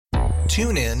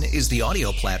TuneIn is the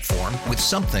audio platform with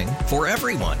something for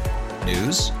everyone.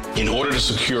 News. In order to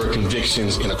secure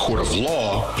convictions in a court of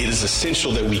law, it is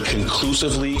essential that we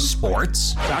conclusively.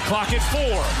 Sports. Got clock at 4.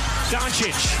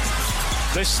 Doncic.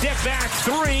 The step back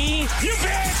 3. You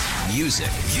bet. Music.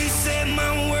 You set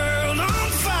my world on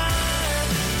fire.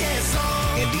 Yes,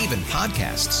 and even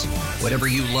podcasts. Whatever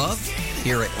you love,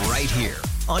 hear it right here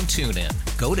on TuneIn.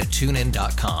 Go to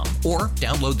TuneIn.com or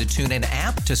download the TuneIn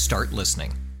app to start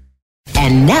listening.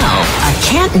 And now, a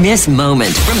can't-miss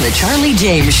moment from the Charlie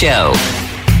James Show.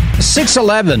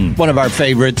 611, one of our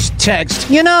favorites, text,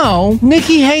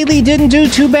 Nikki Haley didn't do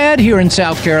too bad here in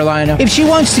South Carolina. If she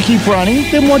wants to keep running,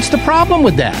 then what's the problem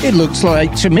with that? It looks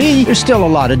like, to me, there's still a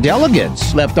lot of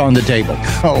delegates left on the table.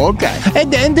 Oh, okay.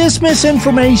 And this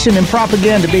misinformation and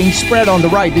propaganda being spread on the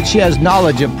right that she has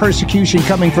knowledge of persecution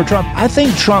coming for Trump. I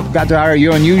think Trump got to hire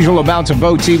you unusual amounts of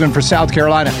votes even for South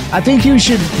Carolina. I think you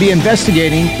should be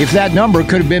investigating if that number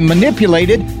could have been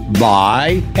manipulated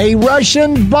by a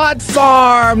Russian bot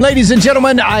farm. Ladies and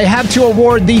gentlemen, I have to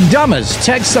award the dumbest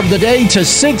text of the day to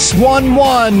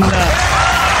 611.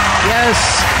 Yes,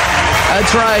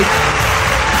 that's right.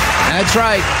 That's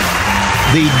right.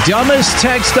 The dumbest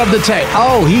text of the day.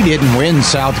 Oh, he didn't win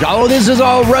South. Oh, this is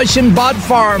all Russian bot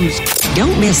farms.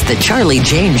 Don't miss the Charlie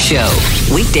James Show.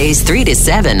 Weekdays 3 to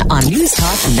 7 on News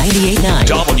Talk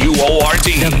 98.9. WORD.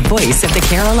 The voice of the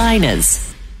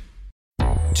Carolinas.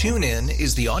 TuneIn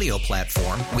is the audio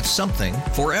platform with something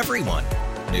for everyone.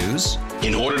 News.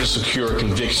 In order to secure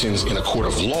convictions in a court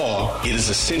of law, it is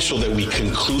essential that we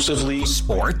conclusively.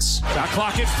 Sports. Got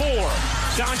clock at 4.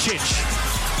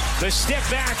 Doncic. The step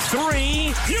back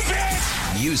 3. You bet.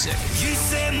 Music. you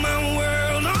set my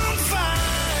world on fire.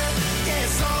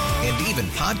 Yes, and even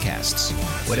podcasts.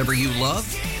 Whatever you love,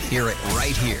 hear it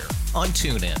right here on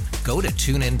TuneIn. Go to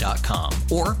TuneIn.com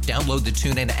or download the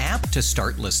TuneIn app to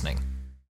start listening.